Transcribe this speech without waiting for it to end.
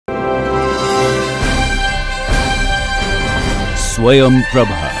Swayam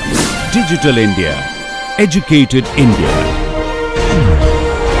Prabha. Digital India. Educated India.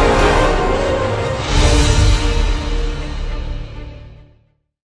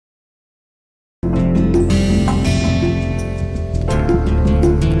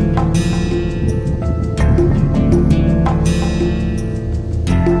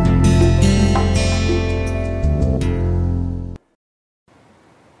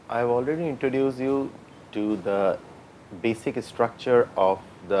 I have already introduced you to the basic structure of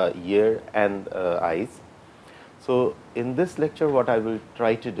the ear and eyes. So, in this lecture what I will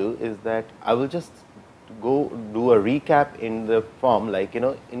try to do is that I will just go do a recap in the form, like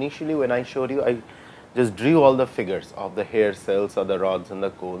initially when I showed you, I just drew all the figures of the hair cells or the rods and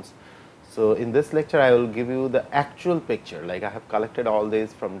the cones. So, in this lecture I will give you the actual picture, like I have collected all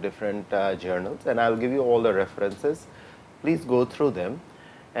these from different journals, and I will give you all the references. Please go through them,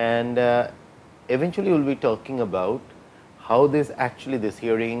 and eventually we will be talking about how this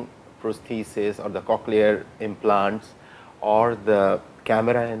hearing prosthesis or the cochlear implants or the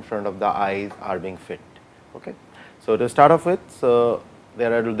camera in front of the eyes are being fit. Okay. So, to start off with, so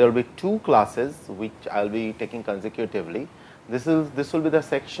there will be two classes which I will be taking consecutively. This will be the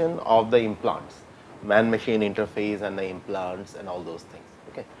section of the implants, man machine interface and the implants and all those things.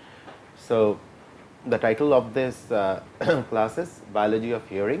 Okay. So, the title of this class is Biology of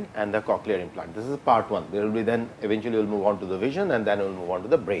Hearing and the Cochlear Implant. This is part 1. There will be then eventually we will move on to the vision, and then we will move on to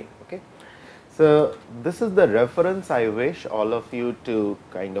the brain. Okay. So, this is the reference I wish all of you to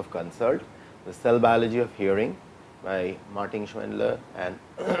kind of consult, the Cell Biology of Hearing by Martin Schwendler and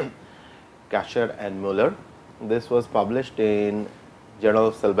Kasher and Muller. This was published in Journal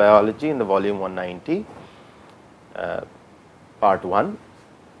of Cell Biology in the volume 190, part 1.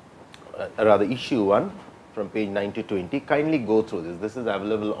 Rather issue 1 from page 9 to 20. Kindly go through this. This is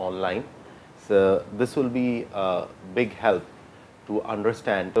available online. So, this will be a big help to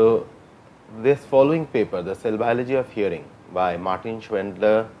understand. So, this following paper, the Cell Biology of Hearing by Martin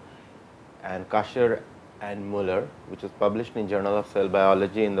Schwendler and Kasher and Muller, which is published in Journal of Cell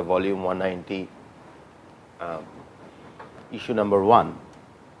Biology in the volume 190, issue number 1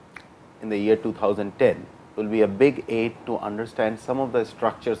 in the year 2010. Will be a big aid to understand some of the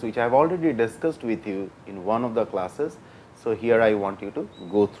structures which I have already discussed with you in one of the classes. So, here I want you to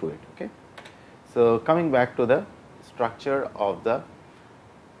go through it. Okay. So, coming back to the structure of the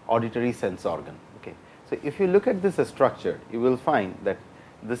auditory sense organ. Okay. So, if you look at this structure, you will find that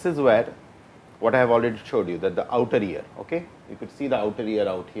this is where what I have already showed you, that the outer ear. Okay. You could see the outer ear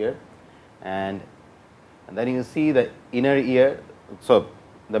out here, and then you see the inner ear. So,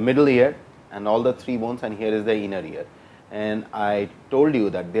 the middle ear and all the 3 bones, and here is the inner ear, and I told you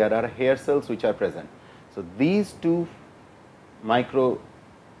that there are hair cells which are present. So, these two micrographs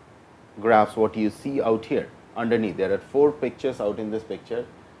what you see out here underneath, there are 4 pictures out in this picture.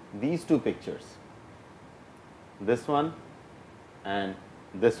 These 2 pictures, this one and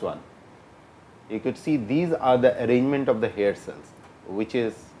this one, you could see these are the arrangement of the hair cells, which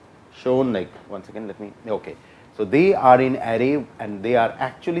is shown like, once again let me, okay. So, they are in array and they are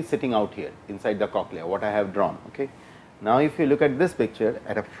actually sitting out here inside the cochlea, what I have drawn. Okay. Now, if you look at this picture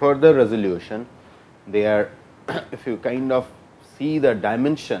at a further resolution, they are if you kind of see the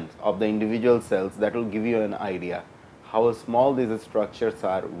dimensions of the individual cells, that will give you an idea how small these structures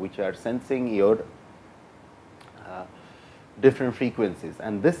are which are sensing your different frequencies.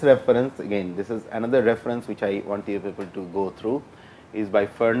 And this reference, again, this is another reference which I want you people to go through, is by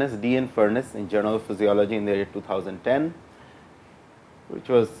Furness, D. and Furness in Journal of Physiology in the year 2010, which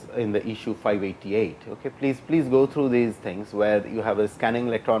was in the issue 588. Okay. Please go through these things where you have a scanning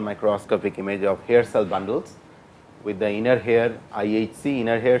electron microscopic image of hair cell bundles with the inner hair IHC,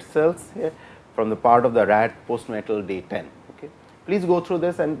 inner hair cells here from the part of the rat postnatal day 10. Okay. Please go through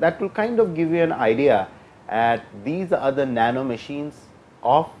this, and that will kind of give you an idea at these are the nano machines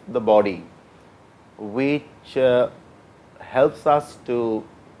of the body which helps us to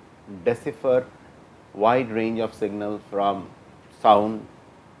decipher wide range of signal from sound,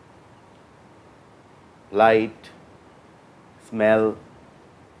 light, smell,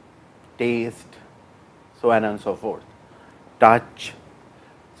 taste, so on and so forth, touch.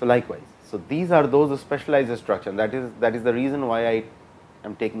 So, likewise, so these are those specialized structures. That is the reason why I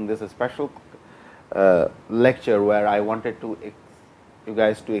am taking this special lecture, where I wanted to you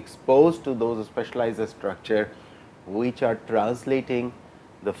guys to expose to those specialized structure which are translating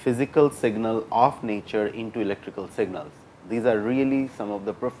the physical signal of nature into electrical signals. These are really some of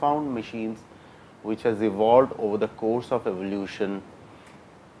the profound machines which has evolved over the course of evolution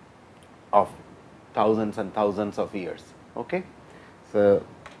of thousands and thousands of years. Okay. So,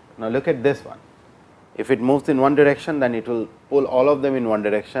 now look at this one. If it moves in one direction, then it will pull all of them in one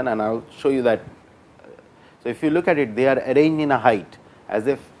direction, and I will show you that. So, if you look at it, they are arranged in a height as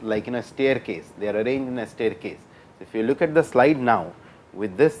if like in a staircase, they are arranged in a staircase. So, if you look at the slide now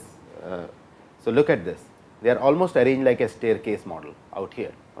with this, so look at this, they are almost arranged like a staircase model out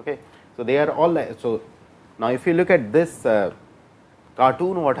here. Okay. So, they are all like, so now if you look at this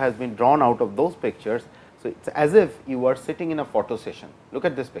cartoon, what has been drawn out of those pictures, so it is as if you were sitting in a photo session. Look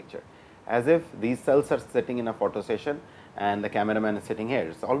at this picture, as if these cells are sitting in a photo session and the cameraman is sitting here,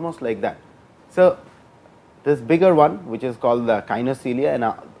 it is almost like that. So, this bigger one, which is called the kinocelia, and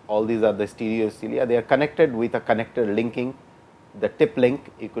all these are the stereocilia, they are connected with a connector linking the tip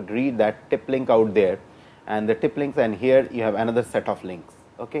link. You could read that tip link out there, and the tip links, and here you have another set of links.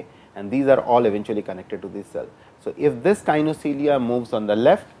 Okay. And these are all eventually connected to this cell. So, if this kinocelia moves on the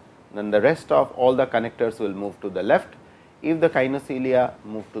left, then the rest of all the connectors will move to the left. If the kinocelia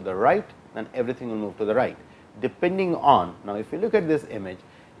move to the right, then everything will move to the right, depending on, now if you look at this image,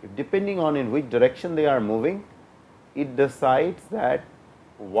 if depending on in which direction they are moving, it decides that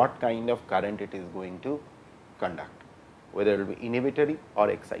what kind of current it is going to conduct, whether it will be inhibitory or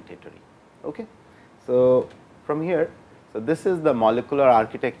excitatory. Okay. So, from here, so this is the molecular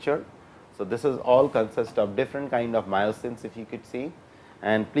architecture. So, this is all consist of different kind of myosins, if you could see,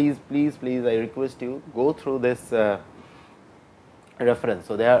 and please I request you go through this reference.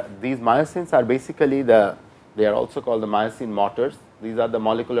 So, these myosins are basically they are also called the myosin motors. These are the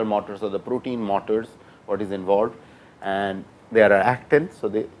molecular motors or the protein motors what is involved, and there are actins. So,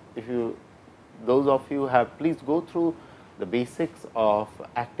 those of you have, please go through the basics of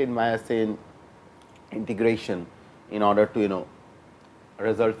actin myosin integration in order to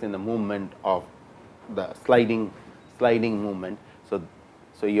results in the movement of the sliding movement.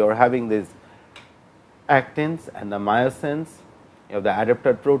 So, you are having these actins and the myosins, you have the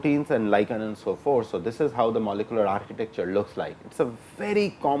adaptor proteins and lichen and so forth. So, this is how the molecular architecture looks like. It is a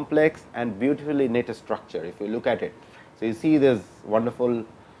very complex and beautifully knit structure if you look at it. So, you see this wonderful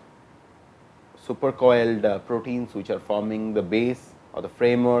supercoiled proteins which are forming the base or the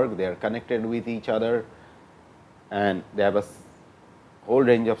framework, they are connected with each other, and they have a whole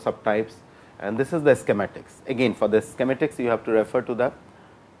range of subtypes, and this is the schematics. Again, for the schematics you have to refer to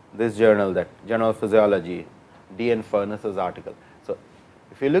this journal, that Journal of Physiology, D. N. Furness's article. So,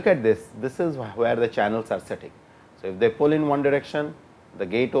 if you look at this, this is where the channels are sitting. So, if they pull in one direction, the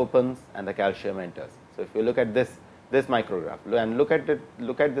gate opens and the calcium enters. So, if you look at this micrograph and look at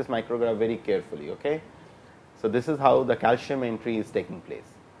this micrograph very carefully. Okay. So, this is how the calcium entry is taking place.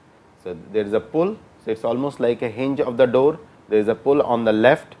 So, there is a pull. So, it is almost like a hinge of the door. There is a pull on the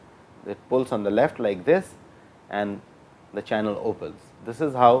left, it pulls on the left like this, and the channel opens. This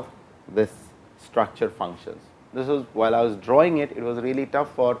is how this structure functions. This was, while I was drawing it, it was really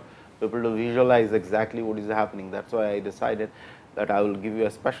tough for people to visualize exactly what is happening. That is why I decided that I will give you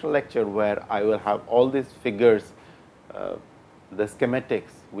a special lecture where I will have all these figures, the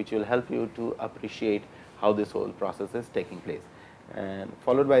schematics, which will help you to appreciate how this whole process is taking place. And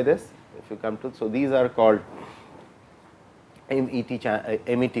followed by this, if you come to, so these are called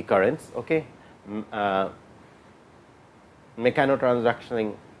MET currents, okay,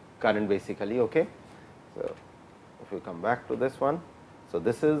 mechanotransductioning current basically. Okay. So, if you come back to this one, so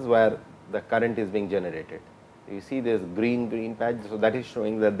this is where the current is being generated. You see this green patch, so that is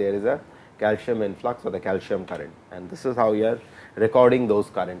showing that there is a calcium influx or the calcium current, and this is how you are recording those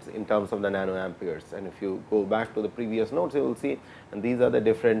currents in terms of the nanoamperes. And if you go back to the previous notes, you will see, and these are the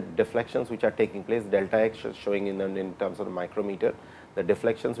different deflections which are taking place. Delta X is showing in terms of the micrometer, the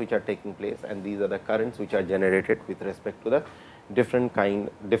deflections which are taking place, and these are the currents which are generated with respect to the different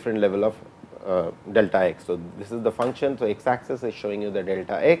level of delta X. So, this is the function. So, X axis is showing you the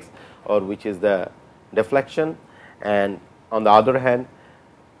delta X, or which is the deflection, and on the other hand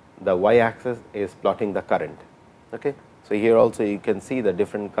the y axis is plotting the current. Okay. So, here also you can see the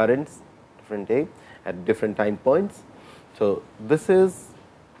different currents at different time points. So, this is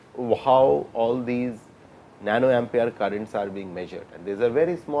how all these nanoampere currents are being measured, and these are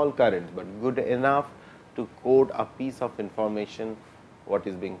very small currents, but good enough to code a piece of information what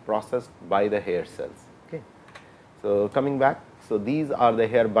is being processed by the hair cells. Okay. So, coming back, so these are the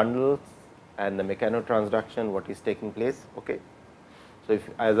hair bundles and the mechanotransduction what is taking place. Okay. So, if,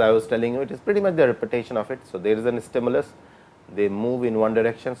 as I was telling you, it is pretty much the repetition of it. So, there is a stimulus, they move in one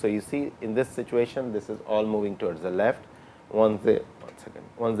direction. So, you see in this situation, this is all moving towards the left. Once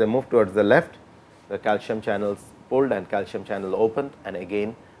they move towards the left, the calcium channels pulled and calcium channel opened, and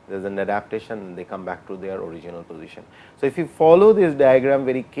again there is an adaptation and they come back to their original position. So, if you follow this diagram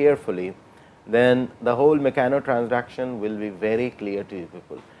very carefully, then the whole mechanotransduction will be very clear to you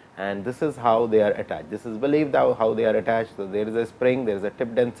people. and this is how they are attached. This is believed how they are attached. So, there is a spring, there is a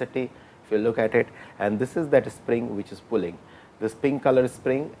tip density, if you look at it, and this is that spring which is pulling. This pink color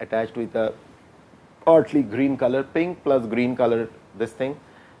spring attached with a partly green color, pink plus green color this thing.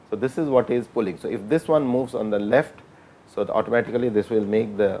 So, this is what is pulling. So, if this one moves on the left, so automatically this will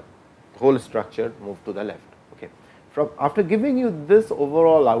make the whole structure move to the left. Okay. From after giving you this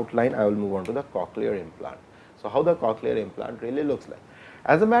overall outline, I will move on to the cochlear implant. So, how the cochlear implant really looks like.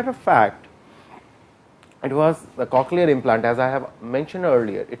 As a matter of fact, it was the cochlear implant, as I have mentioned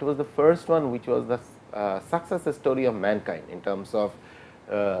earlier, it was the first one which was the success story of mankind in terms of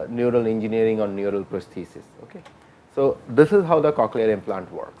neural engineering or neural prosthesis. Okay. So, this is how the cochlear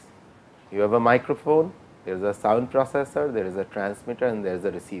implant works. You have a microphone, there is a sound processor, there is a transmitter, and there is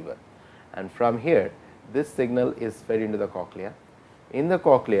a receiver, and from here this signal is fed into the cochlea. In the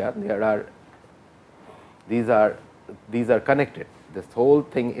cochlea there are these are connected, this whole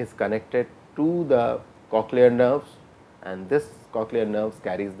thing is connected to the cochlear nerves, and this cochlear nerves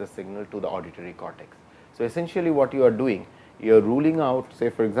carries the signal to the auditory cortex. So, essentially what you are doing, you are ruling out, say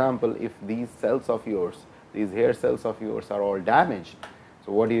for example, if these cells of yours, these hair cells of yours are all damaged.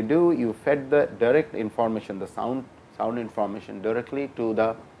 So, what you do, you fed the direct information, the sound information directly to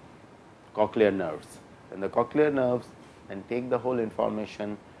the cochlear nerves, and the cochlear nerves and take the whole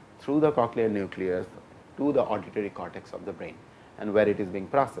information through the cochlear nucleus to the auditory cortex of the brain, and where it is being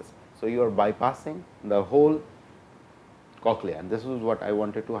processed. So, you are bypassing the whole cochlea, and this is what I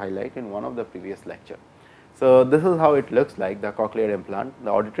wanted to highlight in one of the previous lecture. So, this is how it looks like, the cochlear implant.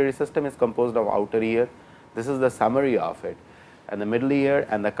 The auditory system is composed of outer ear, this is the summary of it, and the middle ear,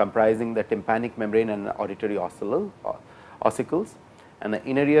 and the comprising the tympanic membrane and auditory ossicles, and the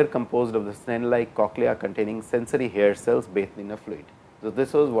inner ear composed of the snail like cochlea containing sensory hair cells bathed in a fluid. So,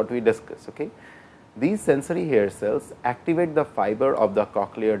 this was what we discussed. Okay. These sensory hair cells activate the fiber of the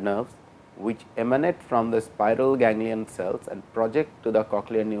cochlear nerves, which emanate from the spiral ganglion cells and project to the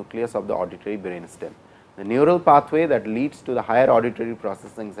cochlear nucleus of the auditory brain stem. The neural pathway that leads to the higher auditory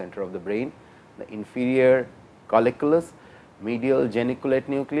processing center of the brain, the inferior colliculus, medial geniculate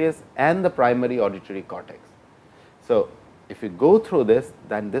nucleus, and the primary auditory cortex. So, if you go through this,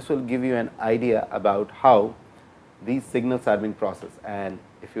 then this will give you an idea about how these signals are being processed. And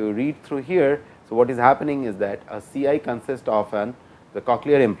if you read through here, so what is happening is that a CI consists of the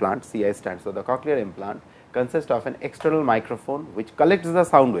cochlear implant, CI stands for the cochlear implant, consists of an external microphone which collects the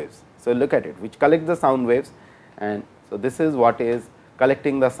sound waves. So, look at it, which collects the sound waves, and so this is what is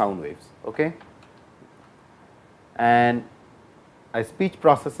collecting the sound waves. Okay. And a speech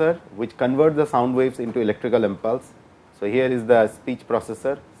processor which converts the sound waves into electrical impulse. So, here is the speech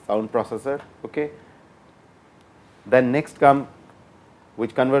processor, sound processor. Okay. Then next come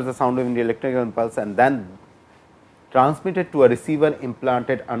which converts the sound wave into electrical impulse, and then transmitted to a receiver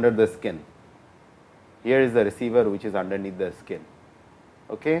implanted under the skin. Here is the receiver which is underneath the skin.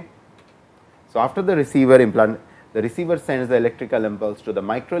 Okay. So, after the receiver implant, the receiver sends the electrical impulse to the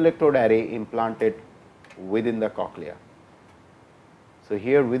microelectrode array implanted within the cochlea. So,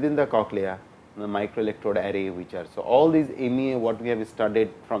 here within the cochlea, the microelectrode array which are, so all these MEA what we have studied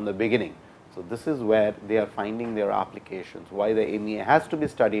from the beginning. So, this is where they are finding their applications, why the MEA has to be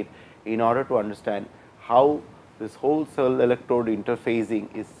studied in order to understand how this whole cell electrode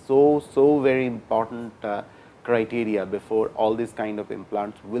interfacing is so very important criteria before all these kind of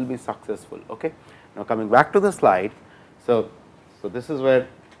implants will be successful. Okay. Now, coming back to the slide. So, this is where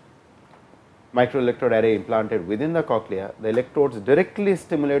microelectrode array implanted within the cochlea, the electrodes directly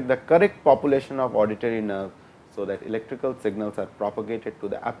stimulate the correct population of auditory nerve, so that electrical signals are propagated to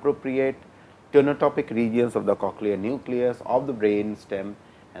the appropriate tonotopic regions of the cochlear nucleus of the brain stem,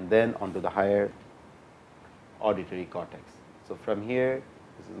 and then onto the higher auditory cortex. So, from here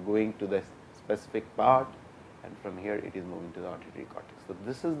this is going to the specific part, and from here it is moving to the auditory cortex. So,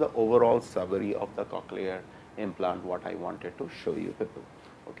 this is the overall summary of the cochlear implant what I wanted to show you people.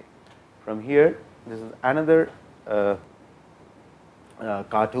 Okay. From here, this is another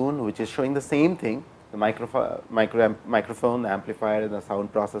cartoon which is showing the same thing, the microphone, the amplifier, and the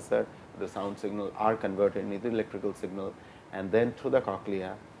sound processor. The sound signal are converted into electrical signal, and then through the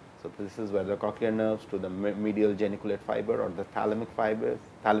cochlea. So, this is where the cochlear nerves to the medial geniculate fiber or the thalamic fibers,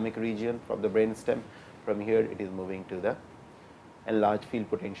 thalamic region from the brain stem. From here, it is moving to the enlarged field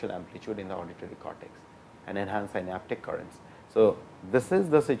potential amplitude in the auditory cortex and enhanced synaptic currents. So, this is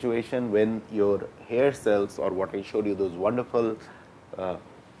the situation when your hair cells, or what I showed you, those wonderful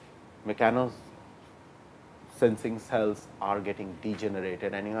mechanos sensing cells are getting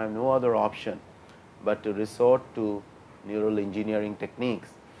degenerated, and you have no other option but to resort to neural engineering techniques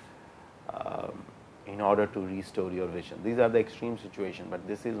in order to restore your vision. These are the extreme situations, but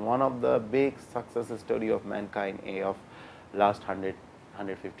this is one of the big success story of mankind of last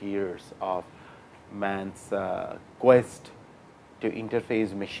 150 years of man's quest to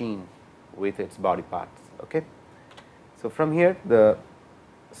interface machine with its body parts. Okay. So, from here the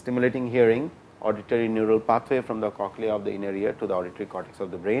stimulating hearing auditory neural pathway from the cochlea of the inner ear to the auditory cortex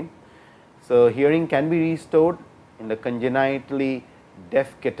of the brain. So, hearing can be restored in the congenitally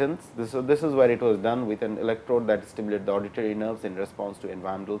deaf kittens. This is where it was done with an electrode that stimulates the auditory nerves in response to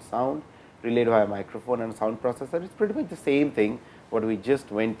environmental sound relayed via microphone and sound processor. It is pretty much the same thing what we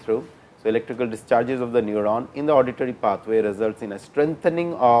just went through. So, electrical discharges of the neuron in the auditory pathway results in a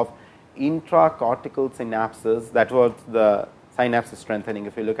strengthening of intracortical synapses. That was the synapse strengthening.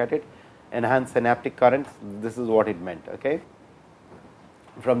 If you look at it, enhanced synaptic currents, this is what it meant. Okay.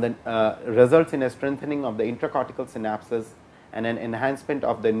 From the results in a strengthening of the intracortical synapses and an enhancement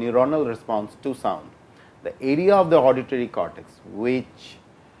of the neuronal response to sound. The area of the auditory cortex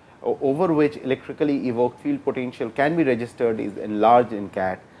over which electrically evoked field potential can be registered is enlarged in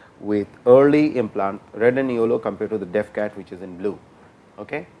cat with early implant red and yellow compared to the deaf cat, which is in blue.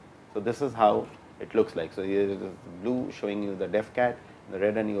 Okay. So, this is how it looks like. So, here is the blue showing you the deaf cat, the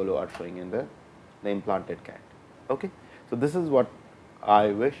red and yellow are showing in the implanted cat. Okay. So, this is what I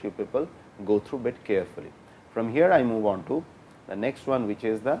wish you people go through bit carefully. From here I move on to the next one, which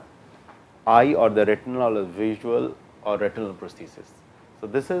is the eye or the retinal or visual or retinal prosthesis. So,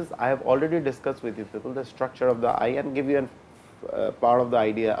 this is I have already discussed with you people the structure of the eye and give you a part of the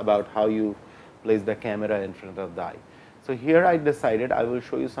idea about how you place the camera in front of the eye. So, here I decided I will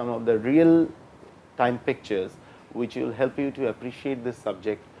show you some of the real time pictures which will help you to appreciate this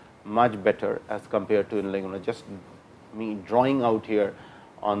subject much better as compared to just me drawing out here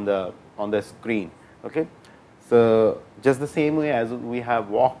on the screen. Okay. So, just the same way as we have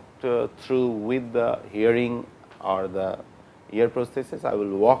walked through with the hearing or the ear prosthesis, I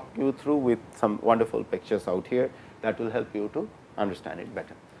will walk you through with some wonderful pictures out here that will help you to understand it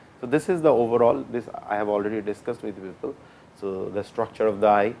better. So, this is the overall, this I have already discussed with people. So, the structure of the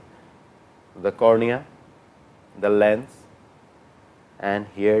eye, the cornea, the lens, and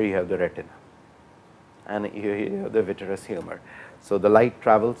here you have the retina, and here you have the vitreous humor. So, the light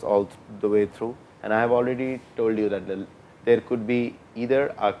travels all the way through, and I have already told you that there could be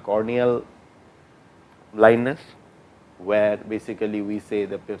either a corneal blindness, where basically we say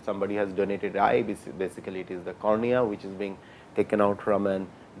that if somebody has donated eye, basically it is the cornea which is being taken out from an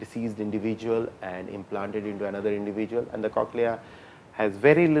deceased individual and implanted into another individual, and the cochlea has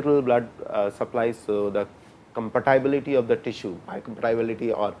very little blood supply. So, the compatibility of the tissue,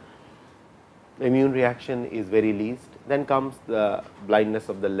 biocompatibility or immune reaction is very least. Then comes the blindness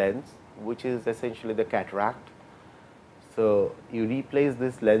of the lens, which is essentially the cataract. So, you replace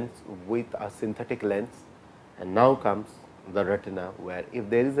this lens with a synthetic lens, and now comes the retina, where if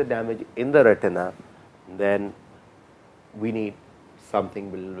there is a damage in the retina, then we need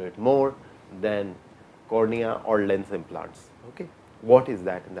something a little bit more than cornea or lens implants. Okay. What is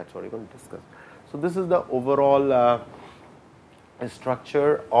that? And that is what we are going to discuss. So, this is the overall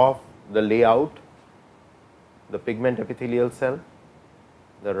structure of the layout, the pigment epithelial cell,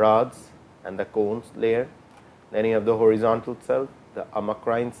 the rods and the cones layer. Then you have the horizontal cells, the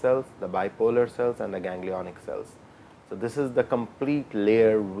amacrine cells, the bipolar cells, and the ganglionic cells. So, this is the complete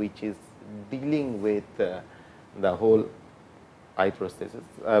layer which is dealing with the whole eye prosthesis,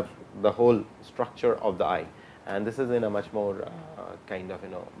 the whole structure of the eye, and this is in a much more kind of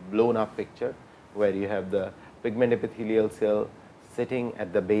blown up picture, where you have the pigment epithelial cell sitting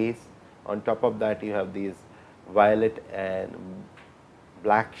at the base. On top of that, you have these violet and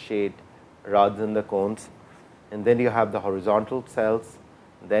black shade rods in the cones, and then you have the horizontal cells,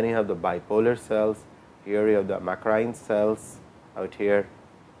 then you have the bipolar cells, here you have the amacrine cells out here,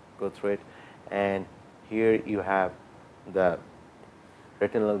 go through it, and here you have the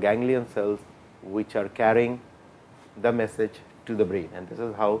retinal ganglion cells, which are carrying the message to the brain, and this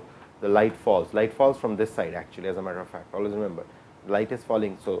is how the light falls. Light falls from this side actually, as a matter of fact, always remember light is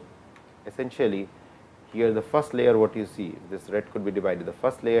falling. So, essentially here the first layer, what you see, this red could be divided, the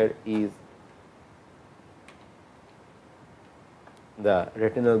first layer is the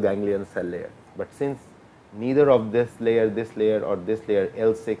retinal ganglion cell layer, but since neither of this layer or this layer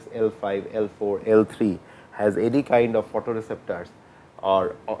L6, L5, L4, L3 has any kind of photoreceptors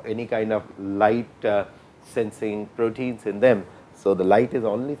or any kind of light sensing proteins in them. So, the light is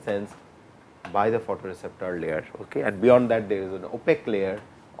only sensed by the photoreceptor layer, okay, and beyond that there is an opaque layer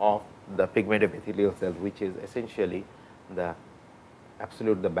of the pigment epithelial cell, which is essentially the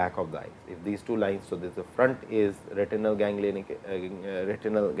absolute the back of the eye. If these two lines, so this the front is retinal ganglion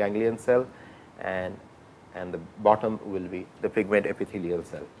cell, and the bottom will be the pigment epithelial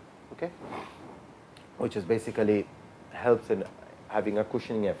cell, okay, which is basically helps in having a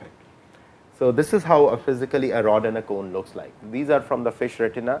cushioning effect. So, this is how physically a rod and a cone looks like. These are from the fish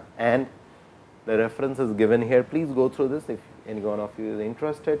retina, and the reference is given here. Please go through this if any one of you is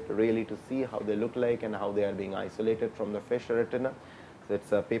interested really to see how they look like and how they are being isolated from the fish retina. So, it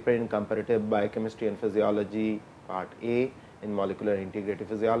is a paper in comparative biochemistry and physiology part A in molecular integrative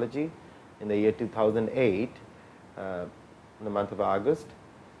physiology in the year 2008 in the month of August.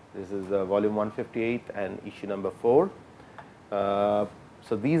 This is volume 158 and issue number 4.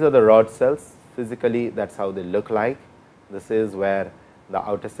 So, these are the rod cells. Physically, that is how they look like. This is where the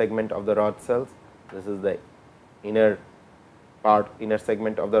outer segment of the rod cells, this is the inner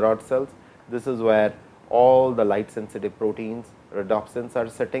segment of the rod cells. This is where all the light sensitive proteins, rhodopsins are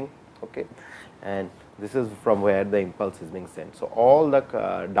sitting, okay, and this is from where the impulse is being sent. So, all the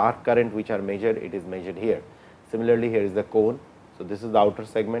dark current which are measured, it is measured here. Similarly, here is the cone. So, this is the outer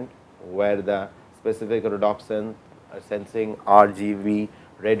segment where the specific rhodopsin are sensing RGB,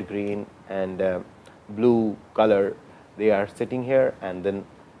 red, green and blue color, they are sitting here, and then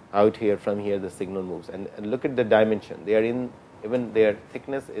out here from here the signal moves, and look at the dimension, they are in, even their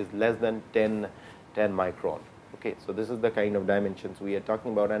thickness is less than 10 micron. Okay. So, this is the kind of dimensions we are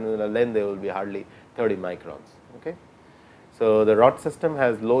talking about, and in the length they will be hardly 30 microns. Okay. So, the rod system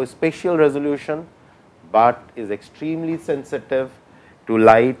has low spatial resolution, but is extremely sensitive to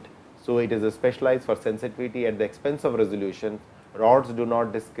light. So, it is specialized for sensitivity at the expense of resolution. Rods do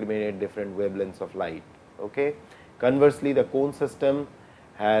not discriminate different wavelengths of light. Okay. Conversely, the cone system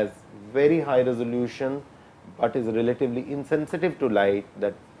has very high resolution, but is relatively insensitive to light,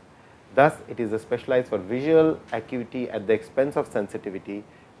 that thus it is specialized for visual acuity at the expense of sensitivity.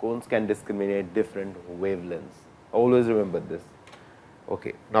 Cones can discriminate different wavelengths. Always remember this.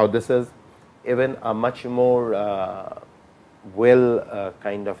 Okay. Now, this is even a much more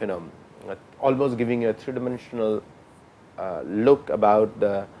kind of almost giving you a three-dimensional look about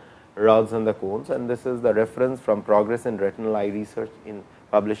the rods and the cones, and this is the reference from Progress in Retinal Eye Research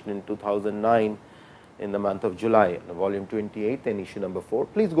published in 2009 in the month of July, volume 28 and issue number 4.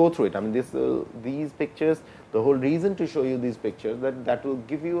 Please go through it. I mean, these pictures, the whole reason to show you these pictures, that will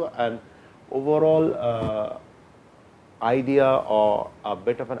give you an overall idea or a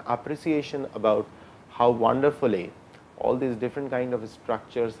bit of an appreciation about how wonderfully all these different kind of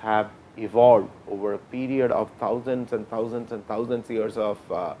structures have evolved over a period of thousands and thousands and thousands years of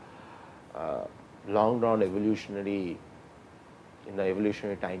long drawn evolutionary in the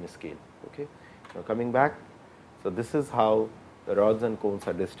evolutionary time scale. Okay. Now, coming back, so this is how the rods and cones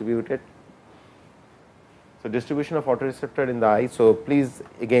are distributed. So, distribution of photoreceptor in the eye. So, please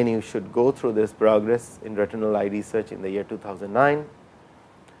again you should go through this Progress in Retinal Eye Research in the year 2009.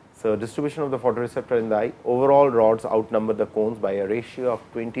 So, distribution of the photoreceptor in the eye. Overall, rods outnumber the cones by a ratio of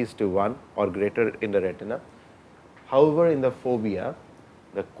 20:1 or greater in the retina. However, in the fovea,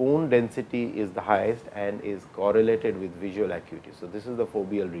 the cone density is the highest and is correlated with visual acuity. So, this is the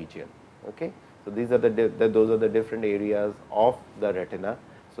foveal region. Okay. So, these are those are the different areas of the retina.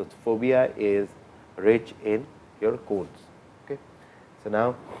 So, fovea is rich in your cones. Okay. So,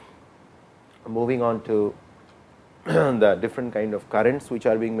 now moving on to the different kind of currents which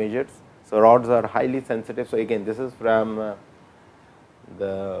are being measured. So, rods are highly sensitive. So, again this is from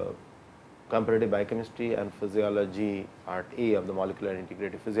the comparative biochemistry and physiology part A of the molecular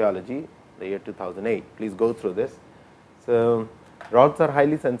integrative physiology, the year 2008. Please go through this. So, rods are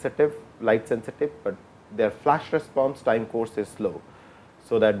highly sensitive, light sensitive, but their flash response time course is slow.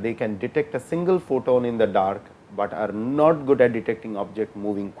 So, that they can detect a single photon in the dark, but are not good at detecting object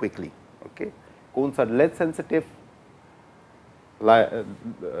moving quickly. Okay. Cones are less sensitive,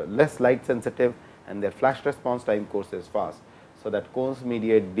 less light sensitive, and their flash response time course is fast. So, that cones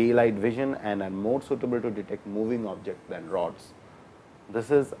mediate daylight vision and are more suitable to detect moving objects than rods.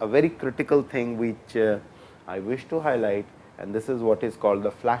 This is a very critical thing which I wish to highlight, and this is what is called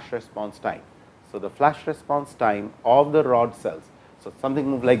the flash response time. So, the flash response time of the rod cells. So, something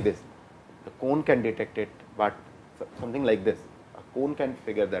moves like this, the cone can detect it, but something like this, a cone can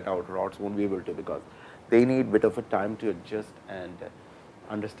figure that out, rods won't be able to, because they need bit of a time to adjust and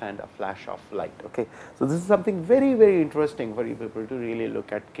understand a flash of light. Okay. So, this is something very, very interesting for you people to really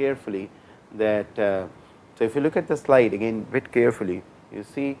look at carefully, that so if you look at the slide again bit carefully, you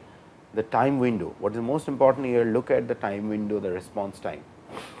see the time window. What is most important here, look at the time window, the response time,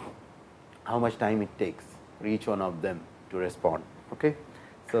 how much time it takes for each one of them to respond. Okay.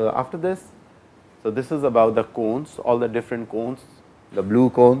 So, after this, so this is about the cones, all the different cones, the blue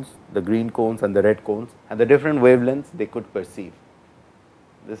cones, the green cones and the red cones, and the different wavelengths they could perceive.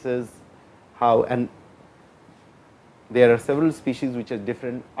 This is how, and there are several species which have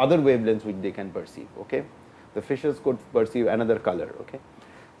different other wavelengths which they can perceive. Okay. The fishes could perceive another color. Okay.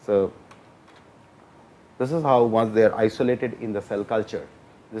 So, this is how once they are isolated in the cell culture,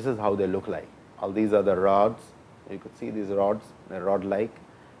 this is how they look like. All these are the rods, you could see these rods, they are rod like,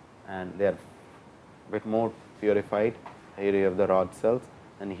 and they are bit more purified. Here you have the rod cells,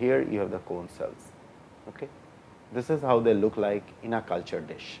 and here you have the cone cells. Okay. This is how they look like in a culture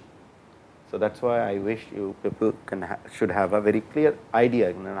dish. So, that is why I wish you people should have a very clear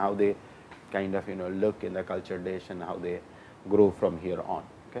idea on how they kind of look in the culture dish and how they grow from here on.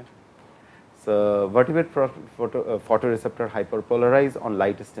 Okay. So, vertebrate photoreceptor hyperpolarize on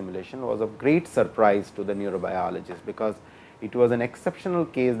light stimulation was of great surprise to the neurobiologists, because it was an exceptional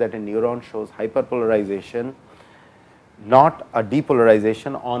case that a neuron shows hyperpolarization, not a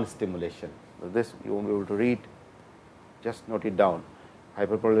depolarization on stimulation. So, this you won't be able to read, just note it down,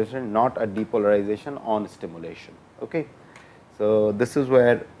 hyperpolarization, not a depolarization on stimulation. Okay. So, this is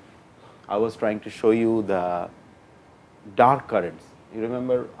where I was trying to show you the dark currents. You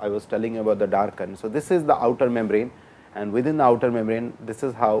remember I was telling you about the dark current. So, this is the outer membrane, and within the outer membrane, this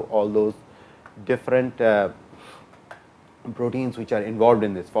is how all those different proteins which are involved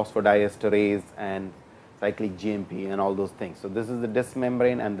in this, phosphodiesterase and cyclic GMP and all those things. So, this is the disc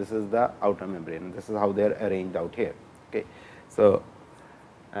membrane and this is the outer membrane, and this is how they are arranged out here. Okay. So,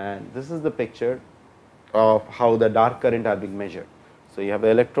 and this is the picture of how the dark current are being measured. So, you have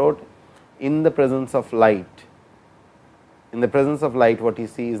an electrode in the presence of light. In the presence of light, what you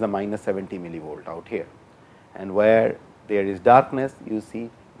see is the minus 70 millivolt out here, and where there is darkness, you see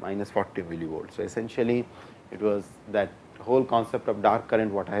minus 40 millivolt. So, essentially it was that whole concept of dark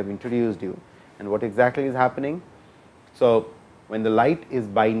current what I have introduced you, and what exactly is happening. So, when the light is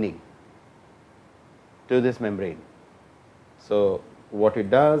binding to this membrane, so what it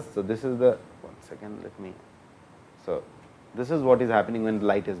does, so this is the, one second, let me, so this is what is happening when the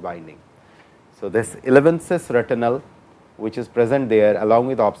light is binding. So, this 11 cis retinal which is present there along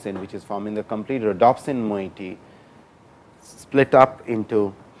with opsin, which is forming the complete rhodopsin moiety, split up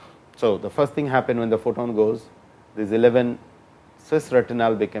into. So, the first thing happened when the photon goes, this 11 cis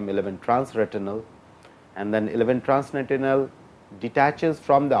retinal become 11 trans retinal, and then 11 trans retinal detaches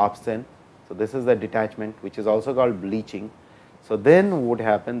from the opsin. So, this is the detachment, which is also called bleaching. So, then what would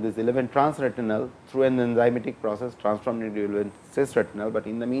happen, this 11 trans retinal through an enzymatic process transformed into 11 cis retinal, but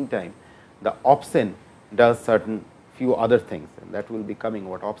in the meantime the opsin does certain few other things, and that will be coming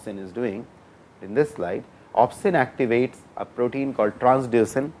what opsin is doing in this slide. Opsin activates a protein called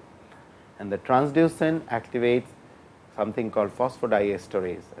transducin, and the transducin activates something called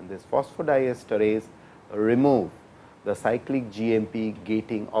phosphodiesterase, and this phosphodiesterase remove the cyclic GMP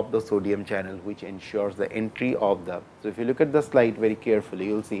gating of the sodium channel, which ensures the entry of the. So, if you look at the slide very carefully,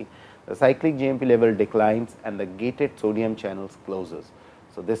 you will see the cyclic GMP level declines and the gated sodium channels closes.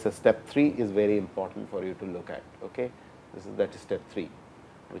 So, this is step 3 is very important for you to look at. Okay. This is that step 3,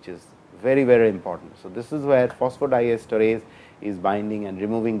 which is very, very important. So, this is where phosphodiesterase is binding and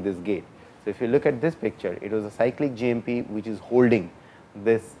removing this gate. So, if you look at this picture, it was a cyclic GMP which is holding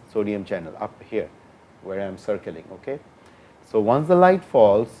this sodium channel up here where I am circling. Okay. So, once the light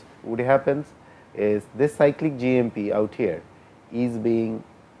falls, what happens is this cyclic GMP out here is being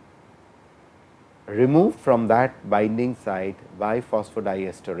removed from that binding site by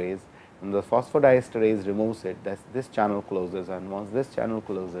phosphodiesterase, and the phosphodiesterase removes it, that this channel closes, and once this channel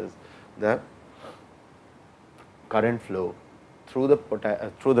closes, the current flow through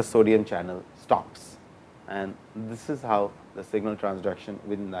the sodium channel stops, and this is how the signal transduction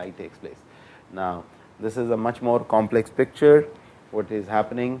within the eye takes place. Now, this is a much more complex picture. What is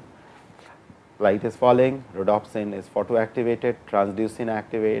happening? Light is falling, rhodopsin is photoactivated, transducin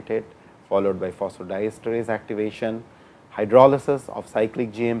activated, followed by phosphodiesterase activation, hydrolysis of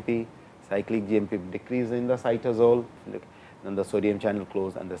cyclic GMP decrease in the cytosol, then the sodium channel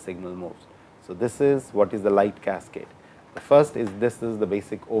close and the signal moves. So, this is what is the light cascade. The first is this is the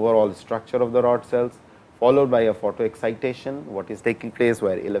basic overall structure of the rod cells, followed by a photoexcitation, what is taking place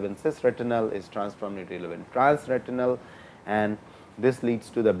where 11 cis retinal is transformed into 11 trans retinal, and this leads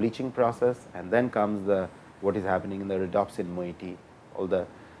to the bleaching process, and then comes the what is happening in the rhodopsin moiety, all the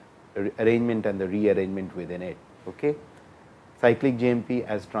arrangement and the rearrangement within it. Okay. Cyclic GMP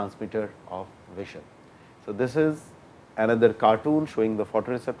as transmitter of vision. So, this is another cartoon showing the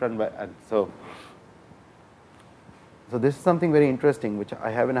photoreceptor, and so this is something very interesting which I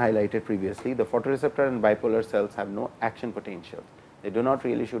haven't highlighted previously. The photoreceptor and bipolar cells have no action potential. They do not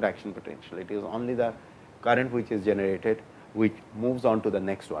really shoot action potential. It is only the current which is generated which moves on to the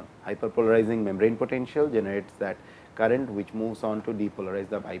next one. Hyperpolarizing membrane potential generates that current which moves on to depolarize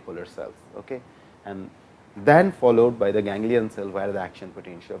the bipolar cells, okay, and then followed by the ganglion cell where the action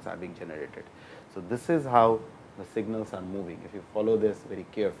potentials are being generated. So, this is how the signals are moving if you follow this very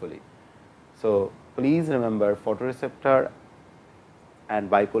carefully. So, please remember photoreceptor and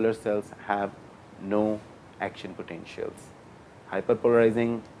bipolar cells have no action potentials.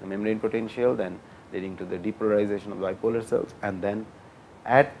 Hyperpolarizing the membrane potential, then leading to the depolarization of the bipolar cells, and then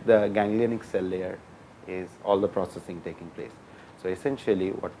at the ganglionic cell layer is all the processing taking place. So,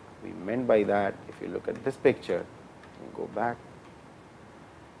 essentially what we meant by that, if you look at this picture, go back.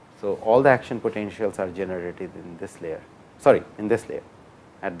 So, all the action potentials are generated in this layer, in this layer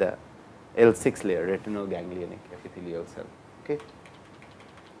at the L6 layer, retinal ganglionic epithelial cell. Okay.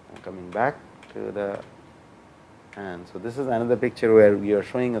 Coming back to the, and so this is another picture where we are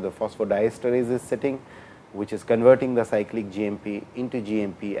showing the phosphodiesterase is sitting, which is converting the cyclic GMP into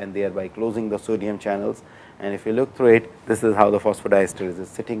GMP and thereby closing the sodium channels. And if you look through it, this is how the phosphodiesterase is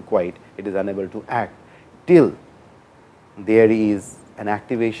sitting quiet. It is unable to act till there is an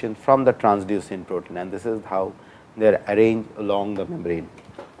activation from the transducin protein, and this is how they are arranged along the membrane.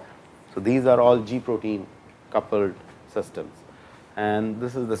 So, these are all G protein coupled systems, and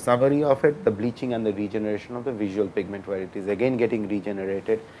this is the summary of it, the bleaching and the regeneration of the visual pigment, where it is again getting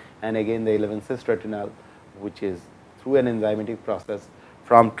regenerated, and again the 11 cis retinal, which is through an enzymatic process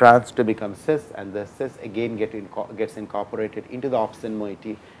from trans to become cis, and the cis again gets incorporated into the opsin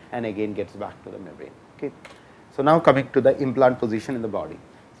moiety and again gets back to the membrane. Okay. So, now coming to the implant position in the body.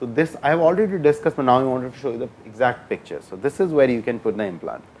 So, this I have already discussed, but now I wanted to show you the exact picture. So, this is where you can put the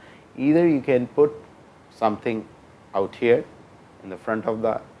implant. Either you can put something out here in the front of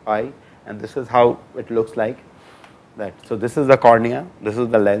the eye, and this is how it looks like that. So, this is the cornea, this is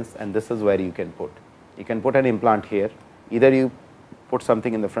the lens, and this is where you can put. You can put an implant here. Either you put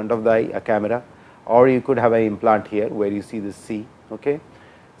something in the front of the eye, a camera, or you could have an implant here where you see this C. Okay.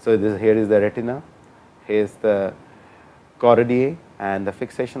 So, here is the retina, here is the choroidea and the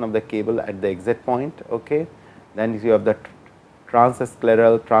fixation of the cable at the exit point. Okay. Then you have the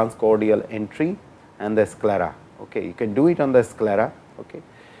transscleral transcordial entry and the sclera. Okay. You can do it on the sclera. Okay.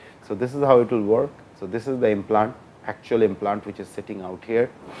 So, this is how it will work. So, this is the implant, actual implant, which is sitting out here.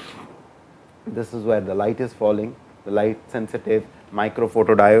 This is where the light is falling, the light sensitive micro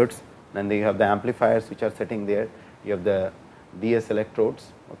photodiodes, then you have the amplifiers which are sitting there, you have the DS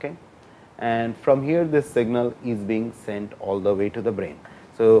electrodes, okay, and from here this signal is being sent all the way to the brain.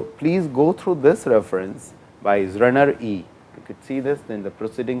 So, please go through this reference by Zrenner E. You could see this in the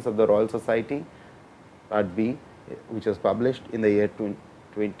Proceedings of the Royal Society, Part B, which was published in the year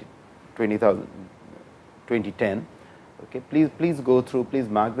 2010. Okay, please go through, please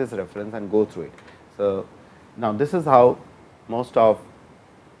mark this reference and go through it. So, now this is how most of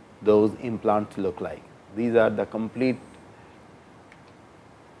those implants look like. These are the complete,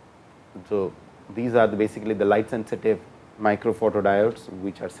 so these are basically the light sensitive micro photodiodes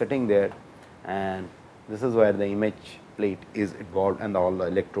which are sitting there, and this is where the image plate is involved and all the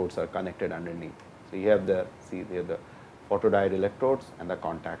electrodes are connected underneath. So, you have the, see there the photodiode electrodes and the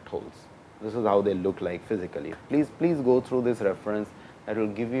contact holes. This is how they look like physically. Please go through this reference, that will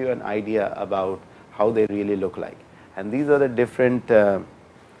give you an idea about how they really look like. And these are the different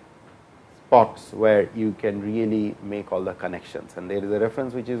spots where you can really make all the connections. And there is a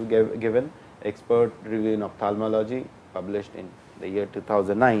reference which is given, Expert Review in Ophthalmology, published in the year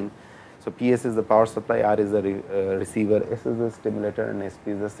 2009. So, PS is the power supply, R is the receiver, S is the stimulator, and SP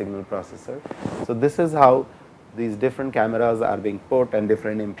is the signal processor. So, this is how these different cameras are being put and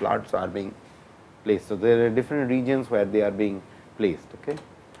different implants are being placed. So, there are different regions where they are being placed. Okay.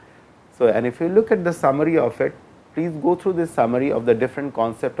 So, and if you look at the summary of it, please go through this summary of the different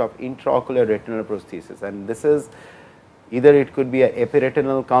concept of intraocular retinal prosthesis, and this is either it could be a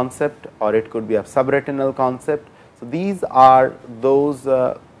epiretinal concept or it could be a subretinal concept. So, these are those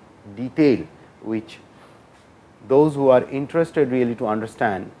detail which those who are interested really to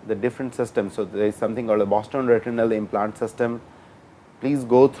understand the different systems. So, there is something called a Boston retinal implant system, please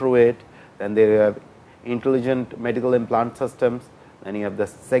go through it. Then there you have intelligent medical implant systems, then you have the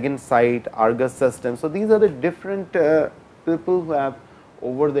second sight Argus system. So, these are the different people who have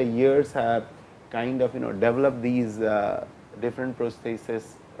over the years have kind of developed these different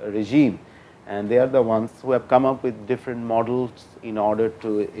prosthesis regime, and they are the ones who have come up with different models in order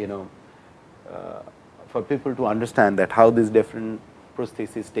to for people to understand that how this different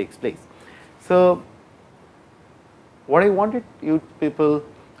prosthesis takes place. So, what I wanted you people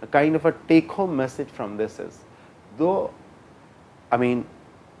a kind of a take home message from this is, though I mean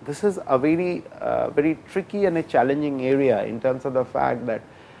this is a very very tricky and a challenging area in terms of the fact that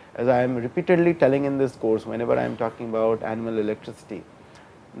as I am repeatedly telling in this course whenever I am talking about animal electricity,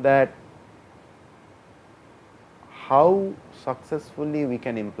 that how successfully we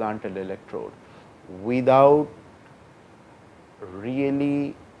can implant an electrode without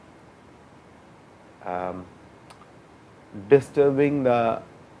really disturbing the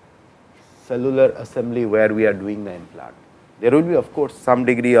cellular assembly where we are doing the implant. There will be of course some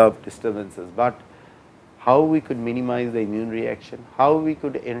degree of disturbances, but how we could minimize the immune reaction, how we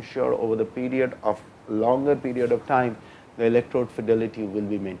could ensure over the period of longer period of time the electrode fidelity will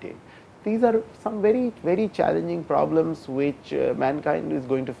be maintained. These are some very challenging problems which mankind is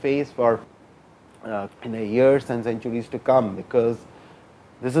going to face for in the years and centuries to come, because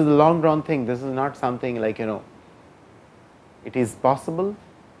this is a long run thing. This is not something like, it is possible.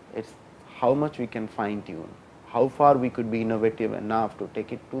 It's how much we can fine tune, how far we could be innovative enough to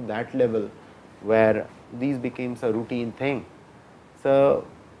take it to that level where these becomes a routine thing. So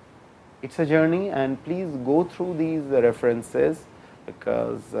it's a journey, and please go through these references,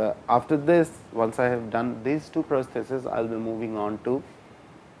 because after this, once I have done these two prostheses, I will be moving on to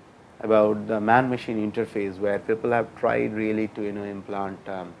about the man machine interface, where people have tried really to implant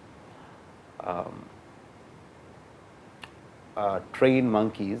trained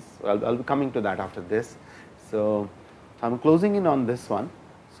monkeys. I'll be coming to that after this. So I'm closing in on this one.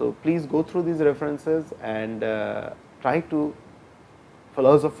 So please go through these references and try to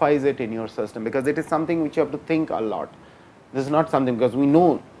philosophize it in your system, because it is something which you have to think a lot. This is not something, because we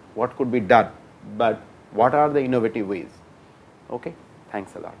know what could be done, but what are the innovative ways. Okay,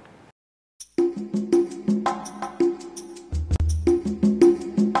 thanks a lot.